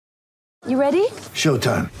You ready?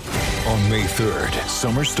 Showtime. On May 3rd,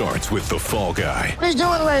 summer starts with The Fall Guy. Let's do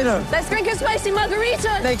it later. Let's drink a spicy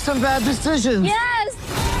margarita. Make some bad decisions.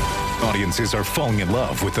 Yes! Audiences are falling in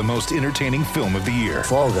love with the most entertaining film of the year.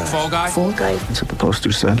 Fall Guy. Fall Guy? Fall guy. That's what the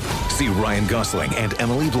poster said. See Ryan Gosling and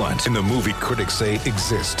Emily Blunt in the movie critics say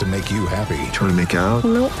exists to make you happy. Trying to make it out?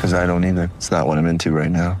 Nope. Because I don't either. It's not what I'm into right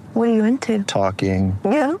now. What are you into? Talking.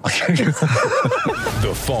 Yeah.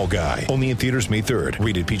 The Fall Guy. Only in theaters May 3rd.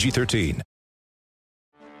 Rated PG-13.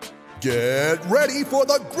 Get ready for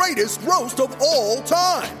the greatest roast of all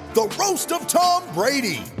time. The Roast of Tom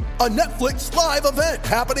Brady. A Netflix live event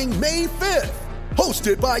happening May 5th.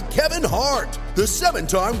 Hosted by Kevin Hart. The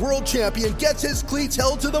 7-time world champion gets his cleats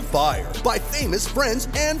held to the fire by famous friends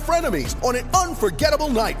and frenemies on an unforgettable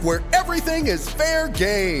night where everything is fair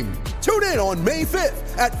game. Tune in on May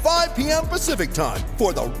 5th at 5 p.m. Pacific time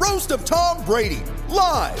for the Roast of Tom Brady.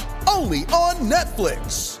 Live only on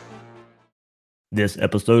Netflix. This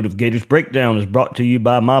episode of Gators Breakdown is brought to you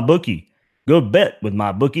by MyBookie. Go bet with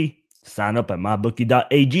MyBookie. Sign up at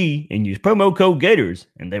mybookie.ag and use promo code Gators,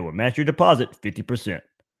 and they will match your deposit 50%.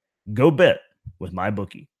 Go bet with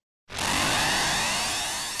MyBookie.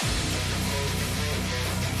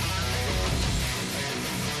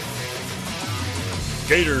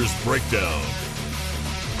 Gators Breakdown,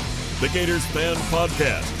 the Gators fan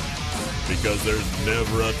podcast, because there's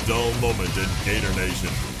never a dull moment in Gator Nation.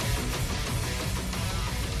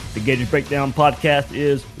 The Gators Breakdown podcast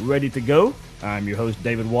is ready to go. I'm your host,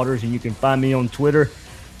 David Waters, and you can find me on Twitter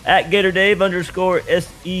at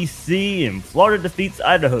GatorDave_SEC. And Florida defeats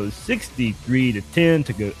Idaho 63-10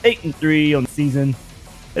 to go 8-3 on the season.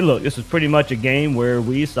 And look, this was pretty much a game where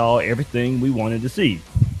we saw everything we wanted to see.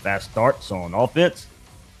 Fast starts on offense,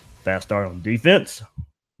 fast start on defense,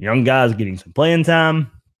 young guys getting some playing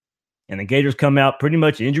time, and the Gators come out pretty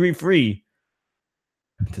much injury-free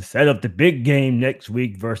to set up the big game next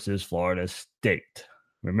week versus Florida State.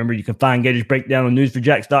 Remember, you can find Gators Breakdown on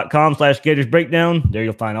news4jax.com/Gators Breakdown. There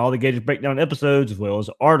you'll find all the Gators Breakdown episodes as well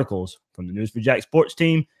as articles from the News4Jax sports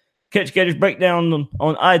team. Catch Gators Breakdown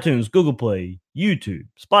on iTunes, Google Play, YouTube,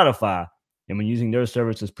 Spotify. And when using those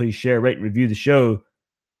services, please share, rate, and review the show.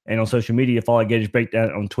 And on social media, follow Gators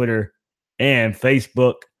Breakdown on Twitter and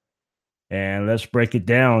Facebook. And let's break it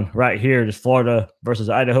down right here. This Florida versus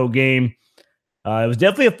Idaho game. It was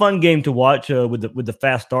definitely a fun game to watch with the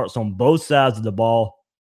fast starts on both sides of the ball.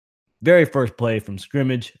 Very first play from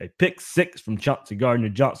scrimmage, a pick six from Chauncey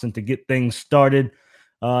Gardner-Johnson to get things started.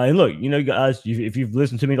 And look, guys, if you've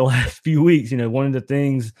listened to me the last few weeks, one of the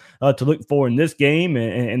things to look for in this game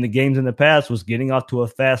and the games in the past was getting off to a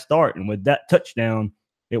fast start. And with that touchdown,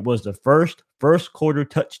 it was the first quarter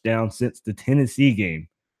touchdown since the Tennessee game.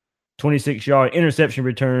 26-yard interception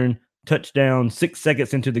return. Touchdown 6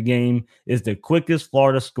 seconds into the game is the quickest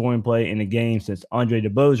Florida scoring play in the game since Andre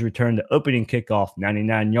DeBose returned the opening kickoff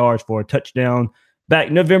 99 yards for a touchdown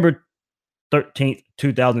back November 13th,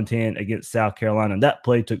 2010 against South Carolina. And that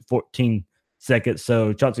play took 14 seconds.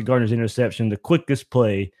 So Chauncey Gardner's interception, the quickest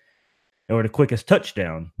play or the quickest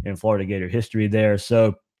touchdown in Florida Gator history there.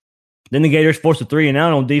 So then the Gators force a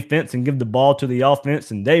 3-and-out on defense and give the ball to the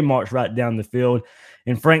offense, and they march right down the field.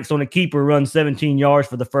 And Franks on the keeper runs 17 yards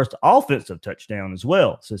for the first offensive touchdown as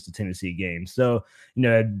well since the Tennessee game. So,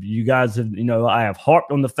 you guys have, I have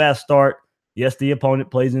harped on the fast start. Yes, the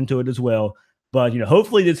opponent plays into it as well. But,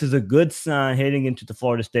 hopefully this is a good sign heading into the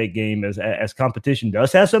Florida State game as competition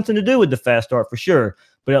does have something to do with the fast start for sure.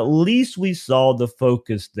 But at least we saw the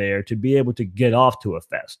focus there to be able to get off to a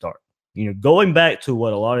fast start. Going back to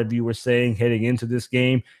what a lot of you were saying heading into this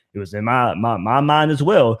game, it was in my mind as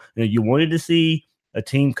well. You wanted to see a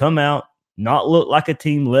team come out, not look like a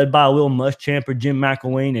team led by Will Muschamp or Jim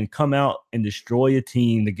McElwain, and come out and destroy a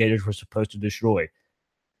team the Gators were supposed to destroy.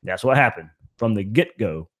 That's what happened from the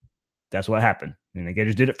get-go. That's what happened. And the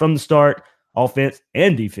Gators did it from the start, offense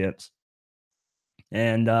and defense.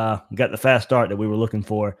 And got the fast start that we were looking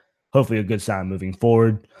for. Hopefully a good sign moving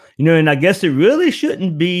forward. And I guess it really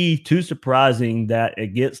shouldn't be too surprising that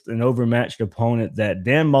against an overmatched opponent that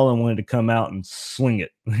Dan Mullen wanted to come out and sling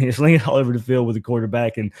it. Sling it all over the field with the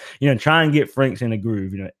quarterback and, try and get Franks in a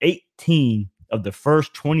groove. 18 of the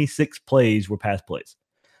first 26 plays were pass plays.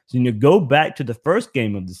 So, go back to the first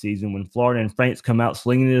game of the season when Florida and Franks come out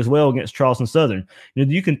slinging it as well against Charleston Southern.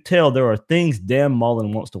 You can tell there are things Dan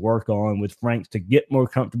Mullen wants to work on with Franks to get more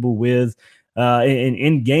comfortable with.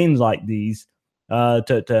 In games like these,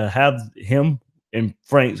 to have him and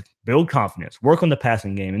Franks build confidence, work on the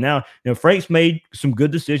passing game. And now, Franks made some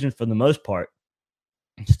good decisions for the most part.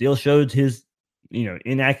 Still showed his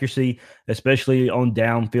inaccuracy, especially on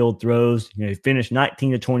downfield throws. He finished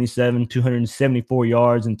 19 to 27, 274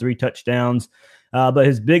 yards and 3 touchdowns. But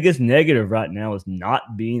his biggest negative right now is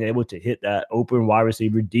not being able to hit that open wide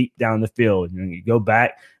receiver deep down the field. You go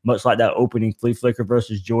back, much like that opening flea flicker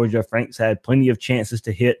versus Georgia, Franks had plenty of chances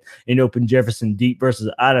to hit an open Jefferson deep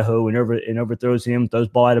versus Idaho and overthrows him, throws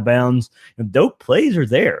ball out of bounds. Those plays are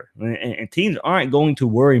there, and teams aren't going to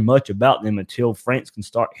worry much about them until Franks can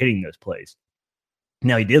start hitting those plays.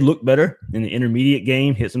 Now, he did look better in the intermediate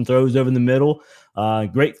game, hit some throws over the middle.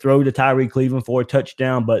 Great throw to Tyree Cleveland for a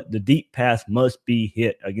touchdown, but the deep pass must be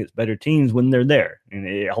hit against better teams when they're there. And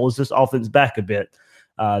it holds this offense back a bit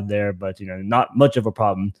there, but, not much of a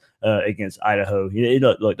problem against Idaho.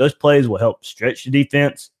 Look, those plays will help stretch the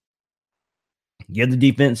defense, give the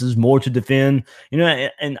defenses more to defend,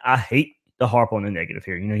 and I hate to harp on the negative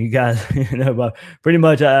here. You guys, but pretty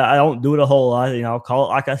much I don't do it a whole lot. I'll call it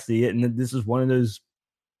like I see it. And this is one of those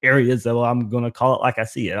areas that I'm going to call it like I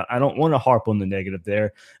see it. I don't want to harp on the negative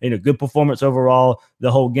there. Good performance overall the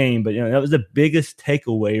whole game, but that was the biggest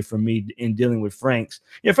takeaway from me in dealing with Franks.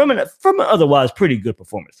 From an otherwise pretty good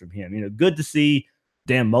performance from him. Good to see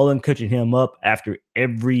Dan Mullen coaching him up after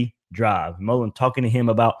every drive. Mullen talking to him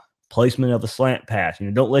about placement of a slant pass.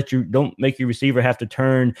 Don't make your receiver have to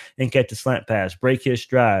turn and catch a slant pass, break his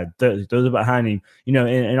stride, throws it behind him,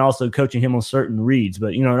 and also coaching him on certain reads.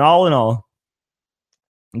 But, in all,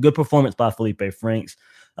 good performance by Felipe Franks.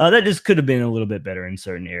 That just could have been a little bit better in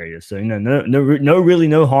certain areas. So,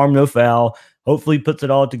 no harm, no foul. Hopefully puts it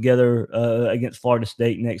all together against Florida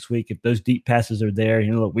State next week. If those deep passes are there,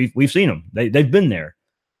 look, we've seen them. They've been there.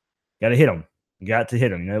 Got to hit them. Got to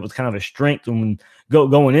hit him. It was kind of a strength when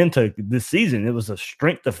going into this season. It was a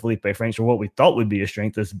strength of Felipe Franks, or what we thought would be a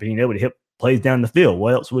strength, is being able to hit plays down the field.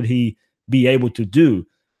 What else would he be able to do?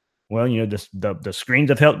 Well, the screens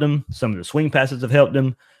have helped him. Some of the swing passes have helped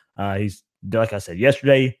him. He's, like I said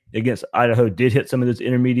yesterday against Idaho, did hit some of those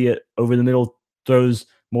intermediate over the middle throws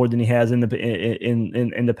more than he has in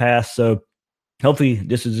the past. So hopefully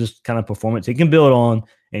this is just kind of performance he can build on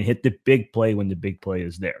and hit the big play when the big play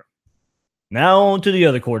is there. Now on to the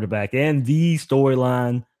other quarterback and the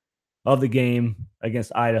storyline of the game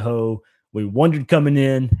against Idaho. We wondered coming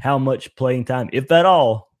in how much playing time, if at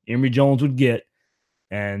all, Emory Jones would get.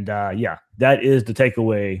 And, that is the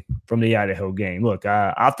takeaway from the Idaho game. Look,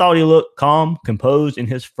 I thought he looked calm, composed in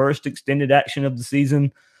his first extended action of the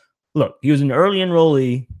season. Look, he was an early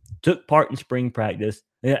enrollee, took part in spring practice.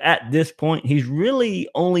 And at this point, he's really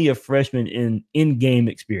only a freshman in-game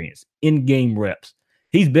experience, in-game reps.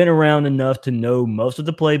 He's been around enough to know most of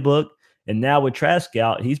the playbook, and now with Trash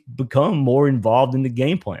Scout, he's become more involved in the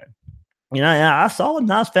game plan. I saw a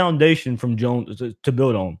nice foundation from Jones to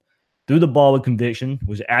build on. Threw the ball with conviction,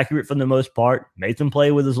 was accurate for the most part, made some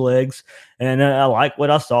play with his legs, and I like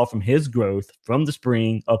what I saw from his growth from the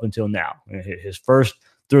spring up until now. His first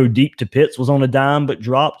throw deep to Pitts was on a dime but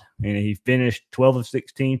dropped, and he finished 12 of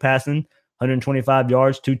 16 passing, 125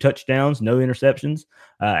 yards, 2 touchdowns, no interceptions,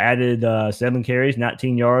 added 7 carries,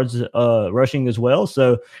 19 yards rushing as well.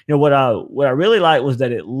 So, what I really liked was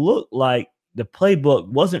that it looked like the playbook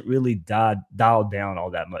wasn't really dialed down all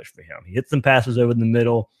that much for him. He hit some passes over the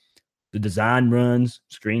middle, the design runs,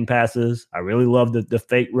 screen passes. I really love the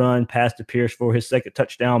fake run pass to Pierce for his second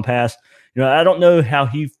touchdown pass. I don't know how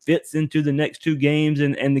he fits into the next 2 games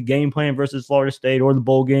and the game plan versus Florida State or the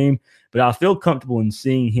bowl game, but I feel comfortable in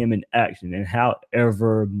seeing him in action and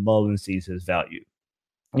however Mullen sees his value.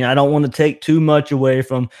 I don't want to take too much away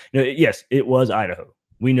from, yes, it was Idaho.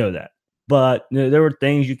 We know that. But there were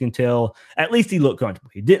things you can tell. At least he looked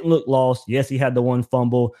comfortable. He didn't look lost. Yes, he had the one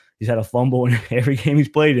fumble. He's had a fumble in every game he's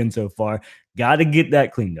played in so far. Got to get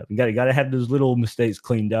that cleaned up. You got to have those little mistakes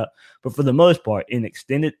cleaned up. But for the most part, in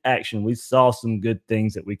extended action, we saw some good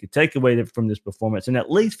things that we could take away from this performance and at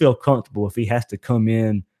least feel comfortable if he has to come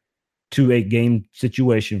in to a game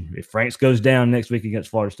situation. If Franks goes down next week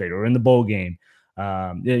against Florida State or in the bowl game,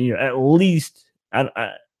 at least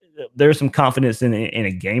there's some confidence in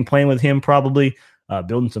a game plan with him, probably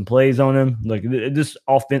building some plays on him. Like, this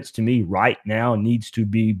offense to me right now needs to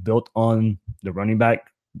be built on the running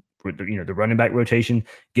back, the running back rotation,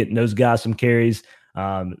 getting those guys some carries.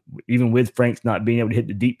 Even with Franks not being able to hit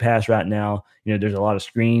the deep pass right now, there's a lot of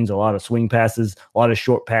screens, a lot of swing passes, a lot of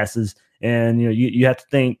short passes. And, you have to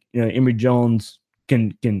think, Emory Jones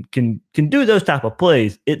can do those type of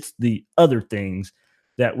plays. It's the other things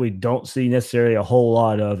that we don't see necessarily a whole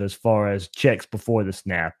lot of, as far as checks before the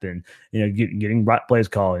snap and, getting right plays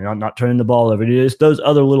called, not turning the ball over. It's those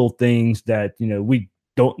other little things that, we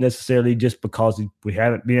don't necessarily, just because we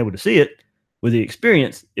haven't been able to see it with the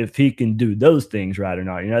experience, if he can do those things right or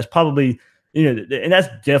not. That's probably and that's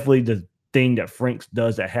definitely the thing that Franks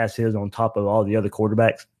does that has his on top of all the other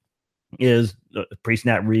quarterbacks is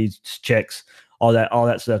pre-snap reads, checks, all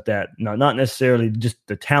that stuff that not necessarily just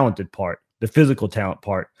the talented part, the physical talent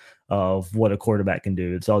part of what a quarterback can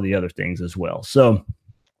do. It's all the other things as well. So,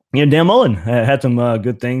 Dan Mullen had some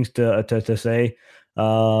good things to say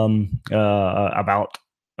about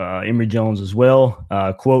Emory Jones as well.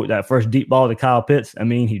 Quote, that first deep ball to Kyle Pitts, I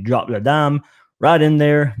mean, he dropped a dime right in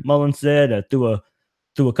there, Mullen said, threw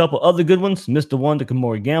a couple other good ones, missed the one to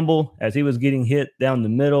Kamori Gamble as he was getting hit down the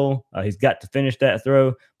middle. He's got to finish that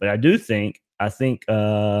throw. But I think,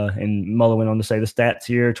 and Mullen went on to say the stats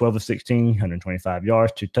here, 12 of 16, 125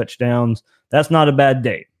 yards, 2 touchdowns. That's not a bad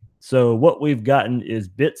day. So what we've gotten is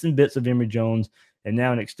bits and bits of Emory Jones and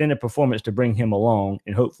now an extended performance to bring him along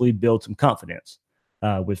and hopefully build some confidence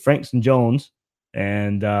with Franks and Jones.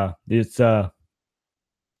 And it's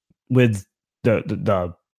with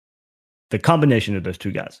the combination of those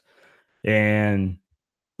two guys. And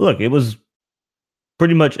look, it was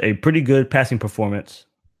pretty much a pretty good passing performance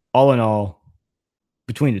all in all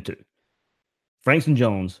between the two. Franks and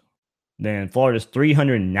Jones, then Florida's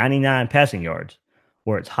 399 passing yards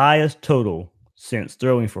were its highest total since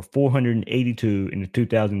throwing for 482 in the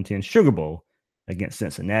 2010 Sugar Bowl against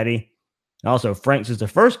Cincinnati. And also, Franks is the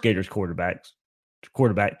first Gators quarterback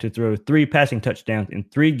to throw 3 passing touchdowns in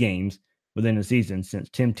 3 games within a season since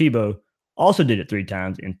Tim Tebow also did it 3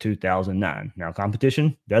 times in 2009. Now,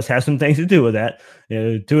 competition does have some things to do with that.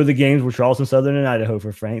 2 of the games were Charleston Southern and Idaho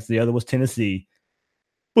for Franks. The other was Tennessee.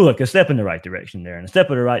 But look, a step in the right direction there, and a step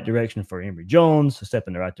in the right direction for Emory Jones, a step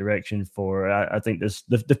in the right direction for, I think,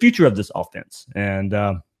 the future of this offense. And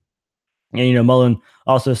Mullen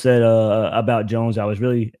also said about Jones, I was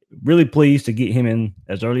really, really pleased to get him in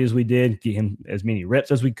as early as we did, get him as many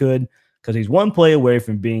reps as we could, because he's one play away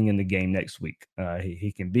from being in the game next week.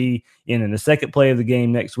 He can be in the second play of the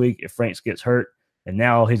game next week if Franks gets hurt, and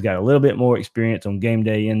now he's got a little bit more experience on game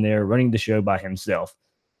day in there, running the show by himself.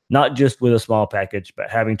 Not just with a small package, but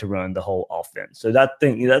having to run the whole offense. So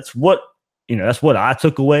that's what I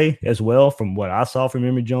took away as well from what I saw from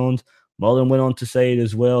Emory Jones. Mullen went on to say it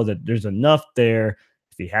as well, that there's enough there.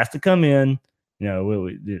 If he has to come in,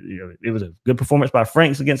 it was a good performance by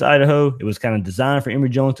Franks against Idaho. It was kind of designed for Emory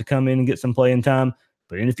Jones to come in and get some playing time.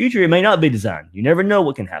 But in the future, it may not be designed. You never know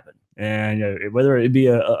what can happen. And whether it be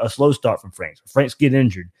a slow start from Franks, Franks get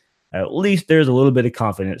injured, at least there's a little bit of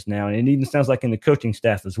confidence now. And it even sounds like in the coaching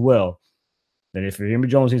staff as well, that if Emory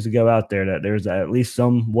Jones needs to go out there, that there's at least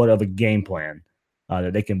somewhat of a game plan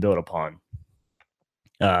that they can build upon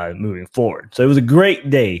moving forward. So it was a great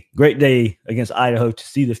day against Idaho to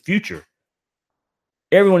see the future.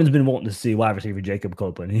 Everyone has been wanting to see wide receiver Jacob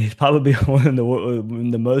Copeland. He's probably one of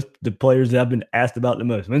the players that I've been asked about the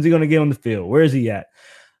most. When's he going to get on the field? Where is he at?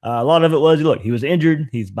 A lot of it was, look, he was injured.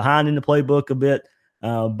 He's behind in the playbook a bit.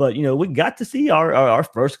 But we got to see our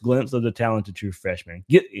first glimpse of the talented true freshman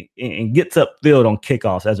gets upfield on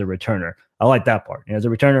kickoffs as a returner. I like that part. And as a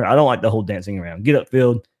returner, I don't like the whole dancing around. Get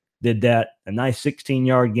upfield, did that. A nice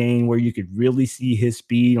 16-yard gain where you could really see his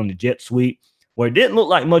speed on the jet sweep, where it didn't look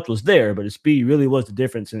like much was there, but his speed really was the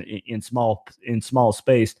difference in small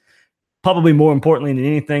space. Probably more importantly than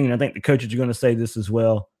anything, and I think the coaches are going to say this as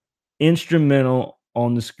well, instrumental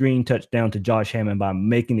on the screen touchdown to Josh Hammond by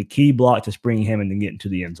making the key block to spring Hammond and getting to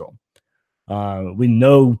the end zone. We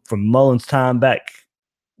know from Mullen's time back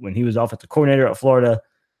when he was offensive coordinator at Florida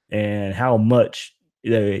and how much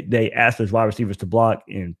they asked those wide receivers to block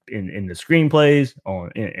in the screen plays, on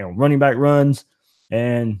running back runs.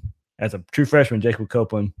 And as a true freshman, Jacob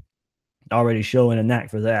Copeland already showing a knack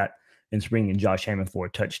for that and springing Josh Hammond for a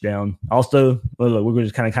touchdown. Also, we're going to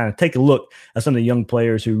just kind of take a look at some of the young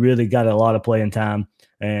players who really got a lot of playing time,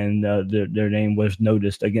 and their name was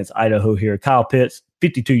noticed against Idaho here. Kyle Pitts,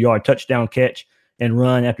 52-yard touchdown catch and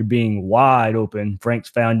run after being wide open. Franks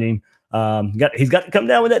found him. He's got to come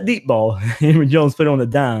down with that deep ball. Emory Jones put on a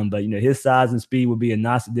dime, but his size and speed would be a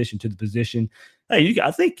nice addition to the position. Hey,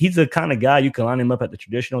 I think he's the kind of guy you can line him up at the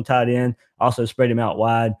traditional tight end, also spread him out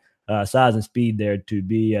wide. Size and speed there to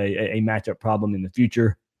be a matchup problem in the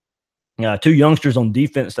future. 2 youngsters on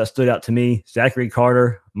defense that stood out to me, Zachary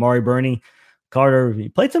Carter, Amari Burney. Carter, he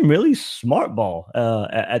played some really smart ball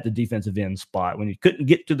at the defensive end spot. When he couldn't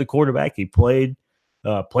get to the quarterback, he played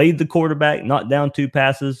the quarterback, knocked down 2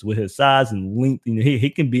 passes with his size and length. He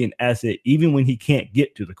can be an asset even when he can't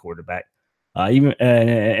get to the quarterback.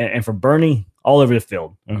 And for Burney, all over the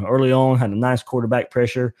field. Early on, had a nice quarterback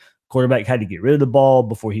pressure. Quarterback had to get rid of the ball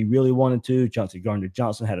before he really wanted to. Chauncey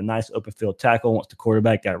Gardner-Johnson had a nice open field tackle once the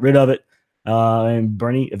quarterback got rid of it. And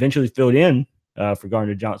Burney eventually filled in for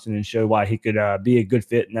Gardner Johnson and show why he could be a good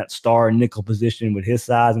fit in that star nickel position with his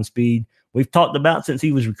size and speed. We've talked about since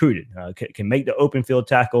he was recruited. Can make the open field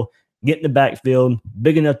tackle, get in the backfield,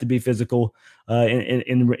 big enough to be physical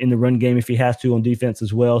in the run game if he has to on defense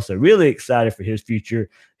as well. So really excited for his future.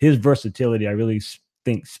 His versatility, I really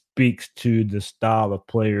think, speaks to the style of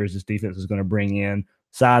players this defense is going to bring in,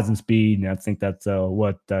 size and speed. And I think that's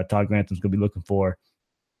what Todd Grantham's going to be looking for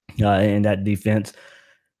in that defense.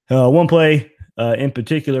 One play in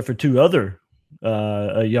particular for two other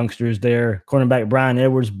youngsters there. Cornerback Brian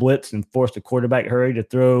Edwards blitzed and forced a quarterback hurry to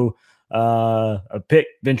throw a pick.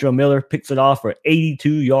 Ventrell Miller picks it off for an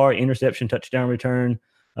 82-yard interception touchdown return.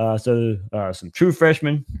 So some true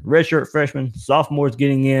freshmen, redshirt freshmen, sophomores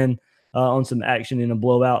getting in on some action in a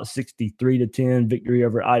blowout, 63-10 victory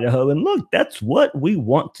over Idaho. And look, that's what we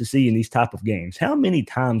want to see in these type of games. How many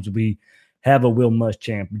times we have a Will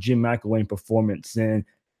Muschamp, Jim McElwain performance, and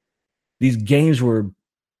these games were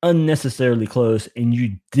unnecessarily close, and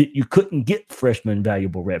you couldn't get freshmen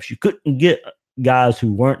valuable reps. You couldn't get guys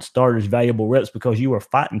who weren't starters valuable reps because you were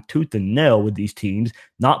fighting tooth and nail with these teams,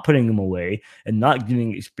 not putting them away and not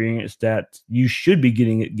getting experience that you should be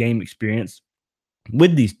getting game experience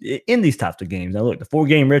with in these types of games. Now look, the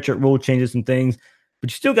 4-game redshirt rule changes some things,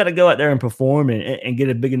 but you still got to go out there and perform and get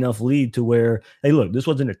a big enough lead to where, hey, look, this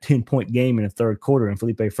wasn't a 10-point game in the third quarter and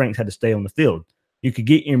Felipe Franks had to stay on the field. You could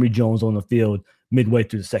get Emory Jones on the field midway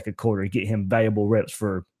through the second quarter, get him valuable reps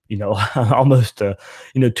for, almost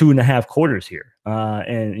 2.5 quarters here.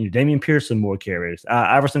 And Damian Pearson more carries.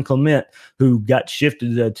 Iverson Clement, who got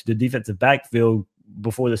shifted to the defensive backfield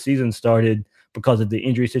before the season started because of the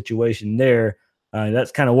injury situation there.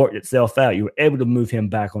 That's kind of worked itself out. You were able to move him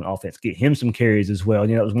back on offense, get him some carries as well.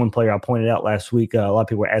 That was one player I pointed out last week. A lot of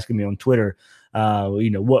people were asking me on Twitter,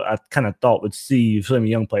 what I kind of thought would see some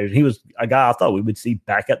young players. He was a guy I thought we would see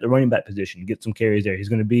back at the running back position, get some carries there. He's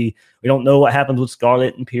going to be, we don't know what happens with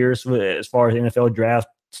Scarlett and Pierce as far as NFL draft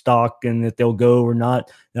stock and if they'll go or not.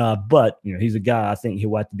 But he's a guy I think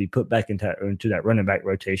he'll have to be put back into that running back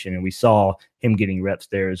rotation. And we saw him getting reps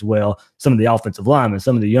there as well. Some of the offensive linemen,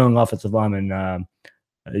 some of the young offensive linemen,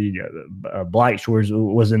 Blythe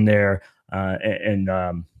was in there, and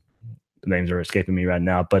the names are escaping me right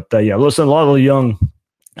now. But listen, a lot of the young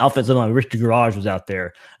offensive line, Richard Garage was out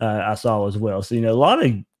there. I saw as well. So a lot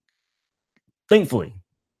of, thankfully,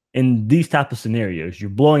 in these type of scenarios,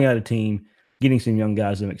 you're blowing out a team, getting some young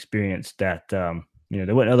guys some experience that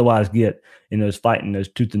they wouldn't otherwise get in those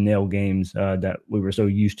tooth and nail games that we were so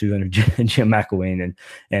used to under Jim McElwain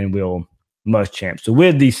and Will Muschamp. So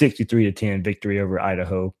with the 63-10 victory over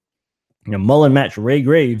Idaho, Mullen matched Ray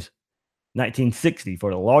Graves 1960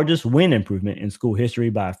 for the largest win improvement in school history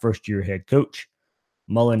by a first-year head coach.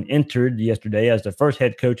 Mullen entered yesterday as the first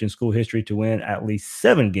head coach in school history to win at least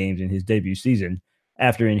 7 games in his debut season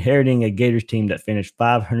after inheriting a Gators team that finished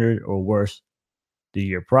 500 or worse the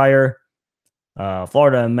year prior.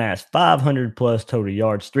 Florida amassed 500-plus total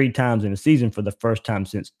yards 3 times in a season for the first time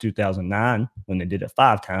since 2009 when they did it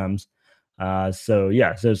 5 times. So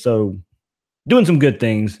doing some good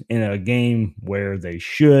things in a game where they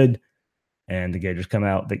should. And the Gators come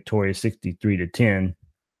out victorious 63-10.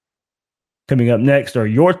 Coming up next are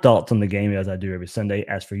your thoughts on the game, as I do every Sunday.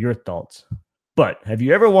 As for your thoughts. But have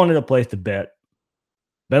you ever wanted a place to bet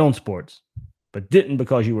on sports, but didn't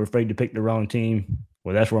because you were afraid to pick the wrong team?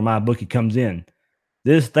 Well, that's where MyBookie comes in.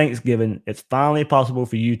 This Thanksgiving, it's finally possible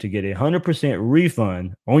for you to get a 100%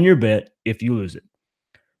 refund on your bet if you lose it.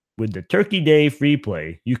 With the Turkey Day free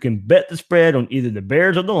play, you can bet the spread on either the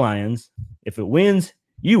Bears or the Lions. If it wins,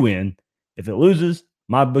 you win. If it loses,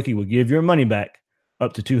 MyBookie will give your money back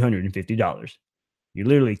up to $250. You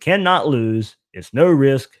literally cannot lose. It's no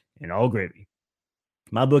risk and all gravy.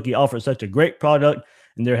 MyBookie offers such a great product,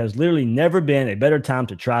 and there has literally never been a better time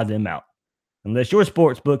to try them out. Unless your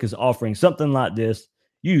sportsbook is offering something like this,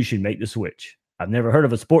 you should make the switch. I've never heard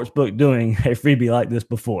of a sportsbook doing a freebie like this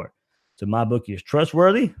before. So MyBookie is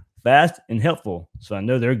trustworthy, fast, and helpful, so I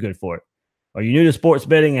know they're good for it. Are you new to sports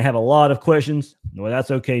betting and have a lot of questions? Well,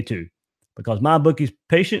 that's okay too, because MyBookie's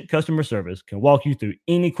patient customer service can walk you through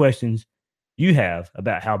any questions you have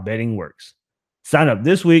about how betting works. Sign up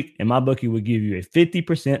this week, and MyBookie will give you a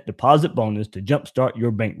 50% deposit bonus to jumpstart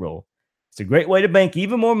your bankroll. It's a great way to bank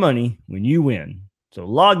even more money when you win. So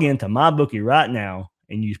log in to MyBookie right now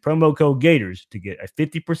and use promo code Gators to get a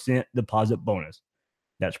 50% deposit bonus.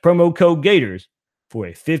 That's promo code Gators for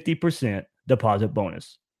a 50% deposit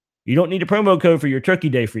bonus. You don't need a promo code for your Turkey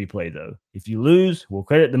Day free play, though. If you lose, we'll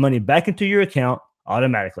credit the money back into your account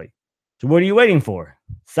automatically. So what are you waiting for?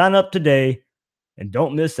 Sign up today and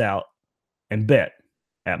don't miss out and bet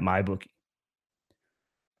at MyBookie.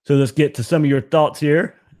 So let's get to some of your thoughts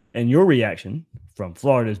here and your reaction from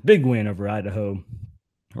Florida's big win over Idaho.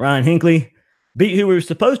 Ryan Hinckley beat who we were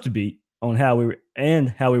supposed to beat on how we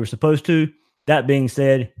were supposed to. That being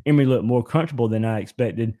said, Emory looked more comfortable than I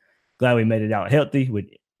expected. Glad we made it out healthy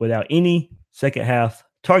without any second half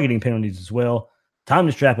targeting penalties as well. Time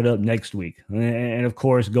to strap it up next week. And of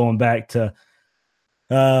course, going back to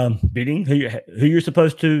beating who you're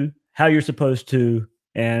supposed to, how you're supposed to.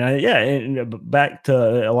 And back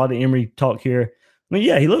to a lot of Emory talk here. I mean,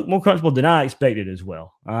 yeah, he looked more comfortable than I expected as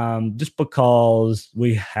well. Just because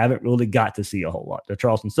we haven't really got to see a whole lot. The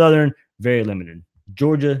Charleston Southern, very limited.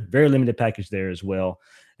 Georgia, very limited package there as well.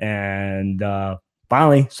 And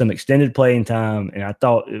finally, some extended playing time. And I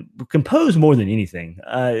thought it composed more than anything.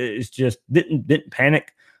 It's just didn't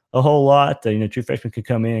panic a whole lot. True freshman could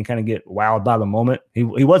come in and kind of get wowed by the moment. He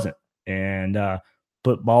wasn't. And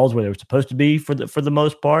put balls where they were supposed to be for the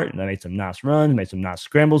most part. And I made some nice runs, made some nice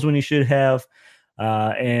scrambles when he should have.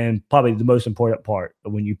 And probably the most important part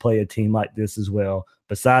when you play a team like this as well,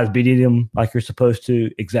 besides beating them like you're supposed to,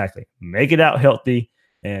 exactly, make it out healthy.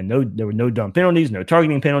 And there were no dumb penalties, no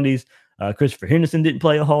targeting penalties. Christopher Henderson didn't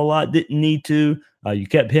play a whole lot, didn't need to. You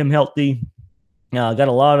kept him healthy. Got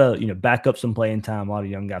a lot of, backup some playing time, a lot of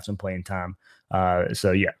young guys some playing time.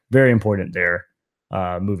 So, yeah, very important there.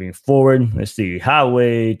 Moving forward, let's see.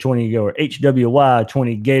 Highway 20 or HWY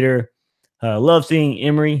 20 Gator. Love seeing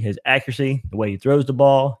Emory, his accuracy, the way he throws the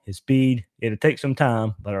ball, his speed. It'll take some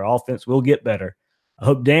time, but our offense will get better. I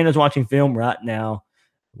hope Dan is watching film right now.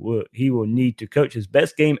 He will need to coach his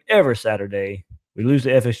best game ever Saturday. We lose to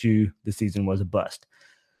FSU. The season was a bust.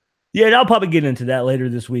 Yeah, and I'll probably get into that later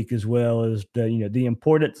this week as well as the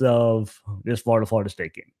importance of this Florida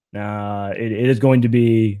State game. It is going to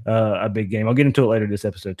be a big game. I'll get into it later this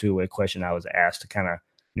episode too. A question I was asked to kind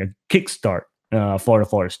of kickstart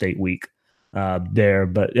Florida State week there.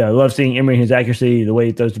 But yeah, I love seeing Emory, his accuracy, the way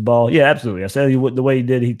he throws the ball. Yeah, absolutely. I said the way he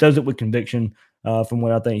did. He does it with conviction. From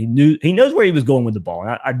what I think, he knows where he was going with the ball,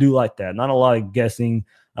 and I do like that. Not a lot of guessing.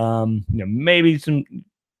 Maybe some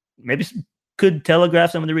could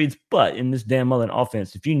telegraph some of the reads, but in this Dan Mullen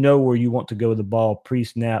offense, if you know where you want to go with the ball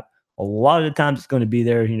pre-snap, a lot of the times it's going to be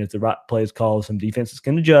there. If the right play is called, some defenses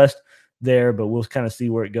can adjust there, but we'll kind of see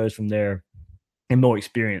where it goes from there. And more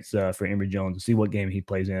experience for Emory Jones to see what game he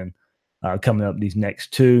plays in coming up these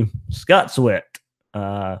next two. Scott Sweat.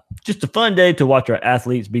 Just a fun day to watch our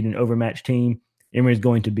athletes beat an overmatched team. Emory is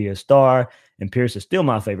going to be a star, and Pierce is still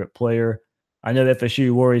my favorite player. I know that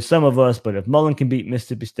FSU worries some of us, but if Mullen can beat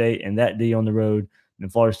Mississippi State and that D on the road, then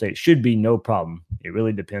Florida State should be no problem. It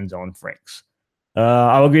really depends on Franks.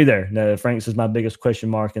 I'll agree there. No, Franks is my biggest question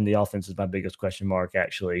mark, and the offense is my biggest question mark,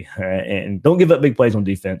 actually. And don't give up big plays on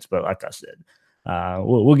defense, but like I said,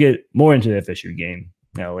 we'll get more into the FSU game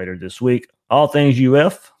later this week. All things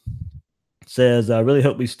UF says, I really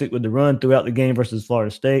hope we stick with the run throughout the game versus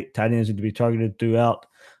Florida State. Tight ends need to be targeted throughout.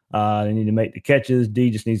 They need to make the catches. D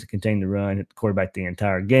just needs to contain the run, hit the quarterback the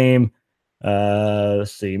entire game.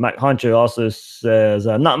 Let's see. Mike Honcho also says,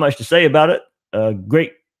 not much to say about it.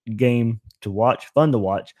 Great game to watch, fun to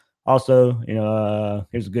watch. Also,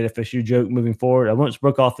 here's a good FSU joke moving forward. I once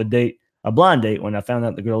broke off a blind date when I found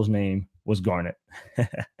out the girl's name was Garnet.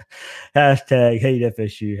 Hashtag hate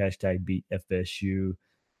FSU, hashtag beat FSU.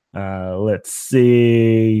 Let's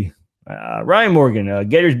see. Ryan Morgan,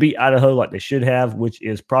 Gators beat Idaho like they should have, which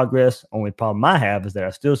is progress. Only problem I have is that I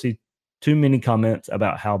still see too many comments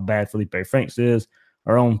about how bad Felipe Franks is.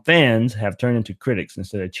 Our own fans have turned into critics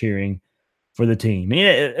instead of cheering for the team.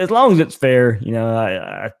 As long as it's fair,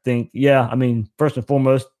 I think, first and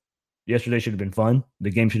foremost, yesterday should have been fun.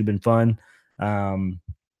 The game should have been fun. I'm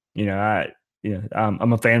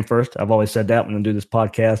a fan first. I've always said that when I do this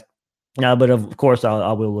podcast. But of course,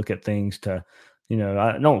 I will look at things to,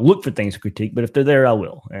 I don't look for things to critique, but if they're there, I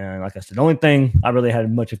will. And like I said, the only thing I really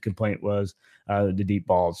had much of complaint was the deep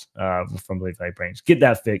balls from Felipe Franks. Get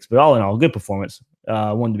that fixed. But all in all, good performance.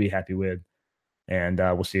 One to be happy with. And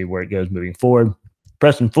we'll see where it goes moving forward.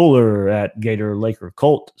 Preston Fuller at Gator Laker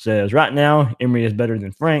Colt says, right now, Emory is better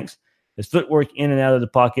than Franks. His footwork in and out of the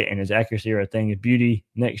pocket and his accuracy are a thing of beauty.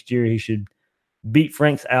 Next year, he should beat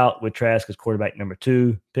Franks out with Trask as quarterback number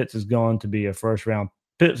 2. Pitts is going to be a first round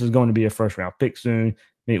pick soon.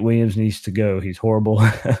 Nate Williams needs to go. He's horrible.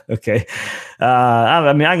 Okay.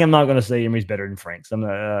 I'm not going to say Emory's better than Franks.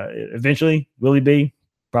 Eventually, will he be?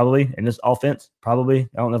 Probably. In this offense, probably.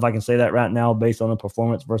 I don't know if I can say that right now based on the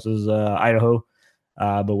performance versus Idaho.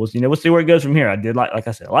 But we'll see where it goes from here. I did like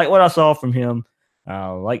I said, like what I saw from him.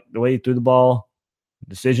 Like the way he threw the ball,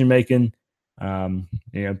 decision making.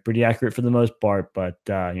 Pretty accurate for the most part, but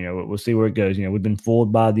we'll see where it goes. We've been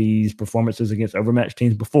fooled by these performances against overmatched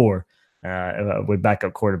teams before with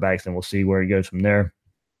backup quarterbacks, and we'll see where it goes from there.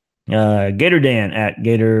 Gator Dan at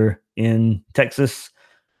Gator in Texas.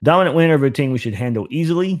 Dominant win over a team we should handle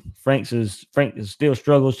easily. Frank still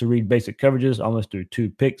struggles to read basic coverages, almost threw 2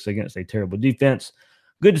 picks against a terrible defense.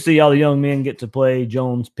 Good to see all the young men get to play.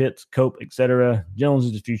 Jones, Pitts, Cope, etc. Jones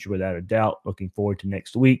is the future without a doubt. Looking forward to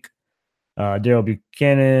next week. Daryl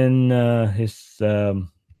Buchanan,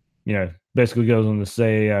 basically goes on to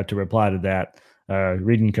say, to reply to that,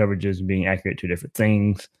 reading coverages and being accurate to different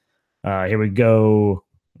things. Here we go.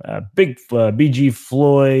 Big BG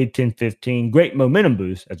Floyd, 10-15. Great momentum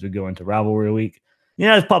boost as we go into rivalry week.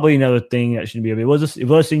 It's probably another thing that shouldn't be. It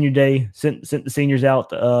was senior day. Sent the seniors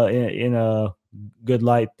out in a good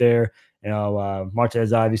light there.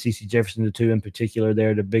 Martez Ivy, CC Jefferson, the 2 in particular,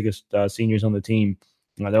 they're the biggest seniors on the team.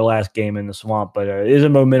 Their last game in the swamp, but it is a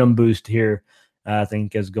momentum boost here. I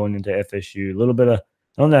think as going into FSU, a little bit of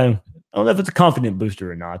I don't know if it's a confident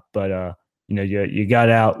booster or not, but you got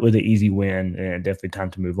out with an easy win and definitely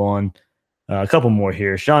time to move on. A couple more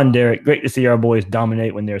here. Sean Derrick, great to see our boys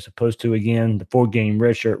dominate when they're supposed to again. The 4-game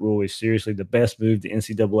redshirt rule is seriously the best move the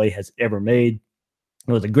NCAA has ever made.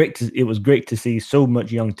 It was great to see so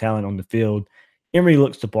much young talent on the field. Emory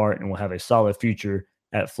looks the part and will have a solid future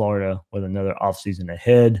at Florida with another offseason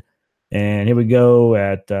ahead. And here we go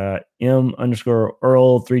at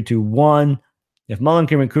M_Earl321. If Mullen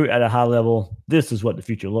can recruit at a high level, this is what the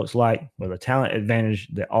future looks like. With a talent advantage,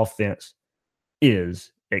 the offense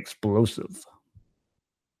is explosive.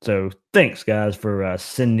 So thanks, guys, for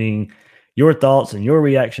sending your thoughts and your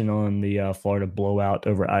reaction on the Florida blowout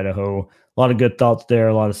over Idaho. A lot of good thoughts there,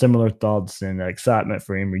 a lot of similar thoughts and excitement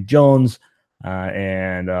for Emory Jones,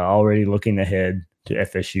 and already looking ahead to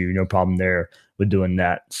FSU. No problem there with doing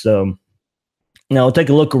that. So now I'll take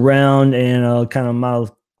a look around and kind of my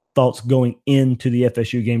thoughts going into the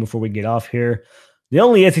FSU game before we get off here. The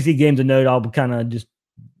only SEC game to note, I'll kind of just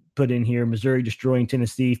put in here: Missouri destroying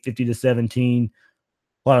Tennessee 50-17.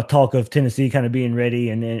 A lot of talk of Tennessee kind of being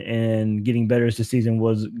ready and getting better as the season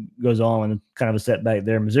goes on, and kind of a setback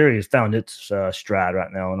there. Missouri has found its stride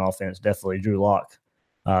right now on offense. Definitely Drew Lock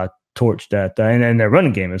torched that, and their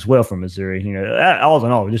running game as well from Missouri. All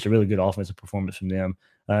in all, just a really good offensive performance from them,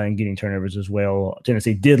 and getting turnovers as well.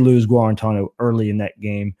 Tennessee did lose Guarantano early in that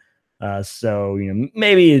game, so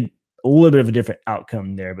maybe a little bit of a different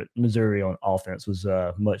outcome there, but Missouri on offense was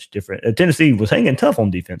much different. Tennessee was hanging tough on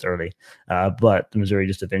defense early, but Missouri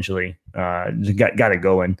just eventually just got it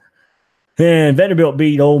going. And Vanderbilt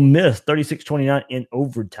beat Ole Miss 36-29 in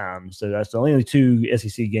overtime. So that's the only 2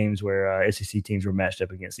 SEC games where SEC teams were matched up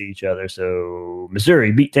against each other. So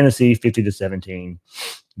Missouri beat Tennessee 50-17.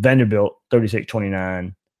 Vanderbilt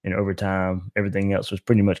 36-29 in overtime. Everything else was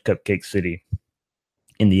pretty much Cupcake City.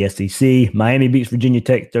 In the SEC, Miami beats Virginia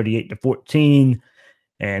Tech 38-14.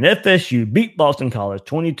 And FSU beat Boston College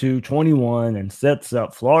 22-21 and sets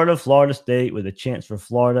up Florida State with a chance for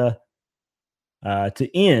Florida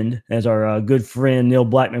to end, as our good friend Neil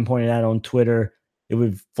Blackman pointed out on Twitter.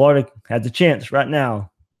 Florida has a chance right now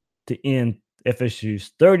to end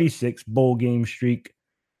FSU's 36 bowl game streak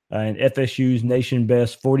and FSU's nation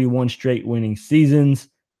best 41 straight winning seasons,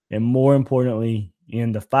 and more importantly,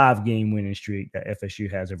 in the 5-game winning streak that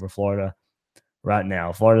FSU has over Florida right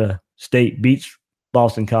now. Florida State beats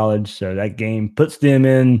Boston College, so that game puts them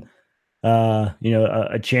in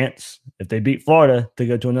a chance, if they beat Florida, to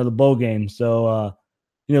go to another bowl game. So,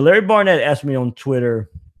 Larry Barnett asked me on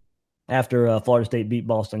Twitter after Florida State beat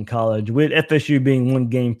Boston College, with FSU being 1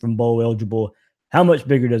 game from bowl eligible, how much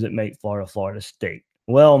bigger does it make Florida State?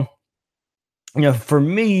 Well, for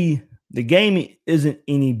me, the game isn't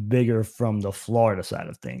any bigger from the Florida side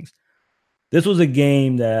of things. This was a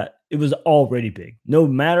game that it was already big, no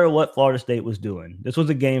matter what Florida State was doing. This was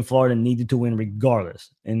a game Florida needed to win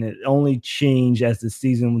regardless. And it only changed as the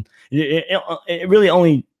season, it really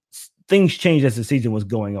only, things changed as the season was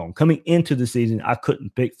going on. Coming into the season, I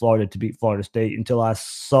couldn't pick Florida to beat Florida State until I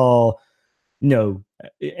saw it.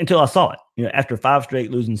 After 5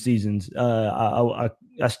 straight losing seasons, I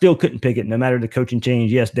still couldn't pick it, no matter the coaching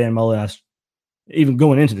change. Yes, Dan Mullen, even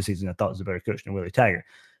going into the season, I thought was a better coach than Willie Taggart.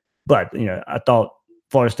 But, I thought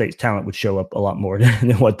Florida State's talent would show up a lot more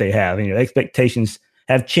than what they have. Expectations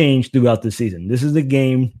have changed throughout the season. This is the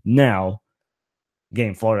game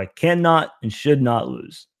Florida cannot and should not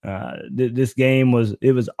lose. This game was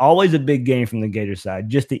always a big game from the Gator side,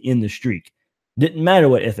 just to end the streak. Didn't matter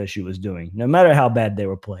what FSU was doing, no matter how bad they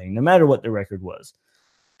were playing, no matter what the record was.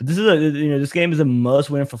 But this game is a must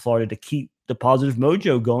win for Florida to keep the positive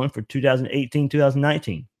mojo going for 2018,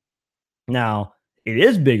 2019. Now, it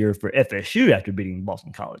is bigger for FSU after beating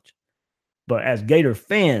Boston College. But as Gator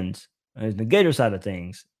fans, as the Gator side of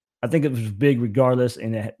things, I think it was big regardless,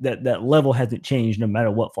 and that level hasn't changed no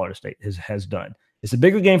matter what Florida State has done. It's a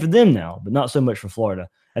bigger game for them now, but not so much for Florida,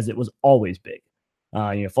 as it was always big.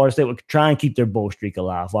 Florida State would try and keep their bowl streak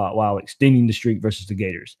alive while extending the streak versus the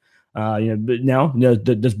Gators. But now,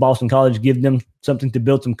 does Boston College give them something to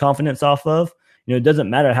build some confidence off of? It doesn't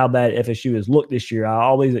matter how bad FSU has looked this year. I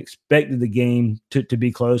always expected the game to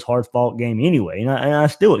be close, hard-fought game anyway, and I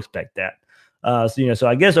still expect that. So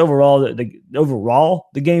I guess overall,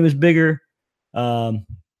 the game is bigger,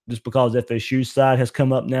 just because FSU's side has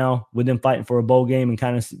come up now with them fighting for a bowl game and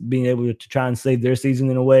kind of being able to try and save their season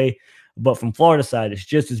in a way. But from Florida side, it's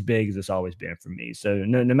just as big as it's always been for me. So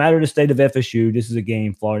no matter the state of FSU, this is a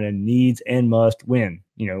game Florida needs and must win.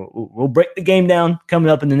 We'll break the game down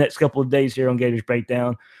coming up in the next couple of days here on Gators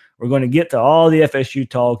Breakdown. We're going to get to all the FSU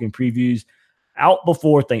talk and previews out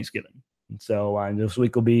before Thanksgiving. So this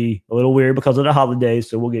week will be a little weird because of the holidays.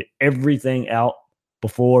 So we'll get everything out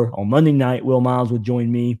before. On Monday night, Will Miles will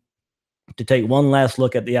join me to take one last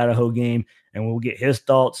look at the Idaho game, and we'll get his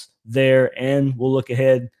thoughts there, and we'll look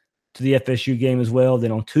ahead to the FSU game as well.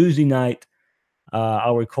 Then on Tuesday night,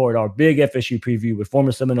 I'll record our big FSU preview with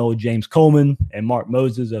former Seminole James Coleman and Mark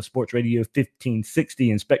Moses of Sports Radio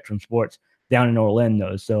 1560 and Spectrum Sports down in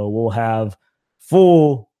Orlando. So we'll have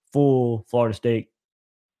full Florida State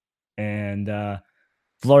and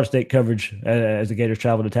Florida State coverage as the Gators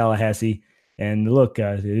travel to Tallahassee. And look,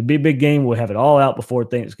 it'll be a big game. We'll have it all out before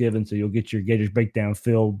Thanksgiving, so you'll get your Gators Breakdown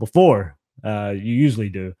filled before you usually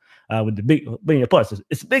do. With the big, plus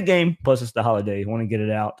it's a big game. Plus it's the holiday. You want to get it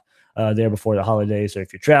out there before the holiday. So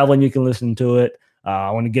if you're traveling, you can listen to it. I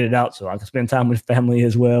want to get it out so I can spend time with family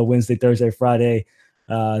as well. Wednesday, Thursday, Friday.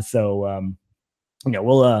 We'll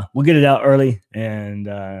get it out early and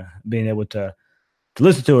being able to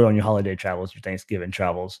listen to it on your holiday travels, your Thanksgiving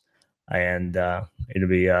travels, and it'll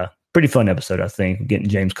be a pretty fun episode, I think, getting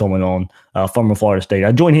James Coleman on former Florida State.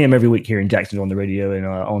 I join him every week here in Jacksonville on the radio and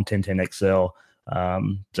on 1010XL.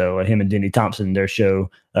 So him and Denny Thompson, their show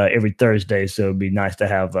every Thursday. So it'd be nice to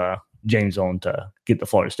have James on to get the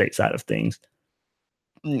Florida State side of things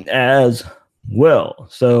as well.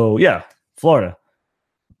 So yeah, Florida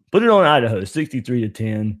put it on Idaho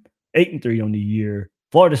 63-10, 8-3 on the year.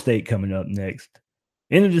 Florida State coming up next.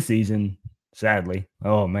 End of the season, sadly.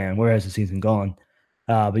 Oh man, where has the season gone?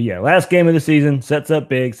 But yeah, last game of the season sets up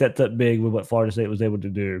big with what Florida State was able to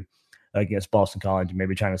do against Boston College, and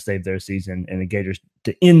maybe trying to save their season and the Gators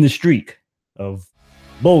to end the streak of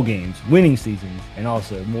bowl games, winning seasons, and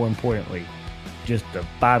also, more importantly, just the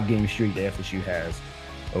 5-game streak that FSU has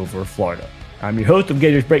over Florida. I'm your host of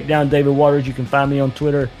Gators Breakdown, David Waters. You can find me on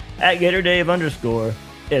Twitter at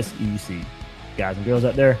GatorDave_SEC. Guys and girls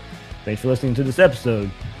out there, thanks for listening to this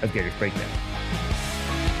episode of Gators Breakdown.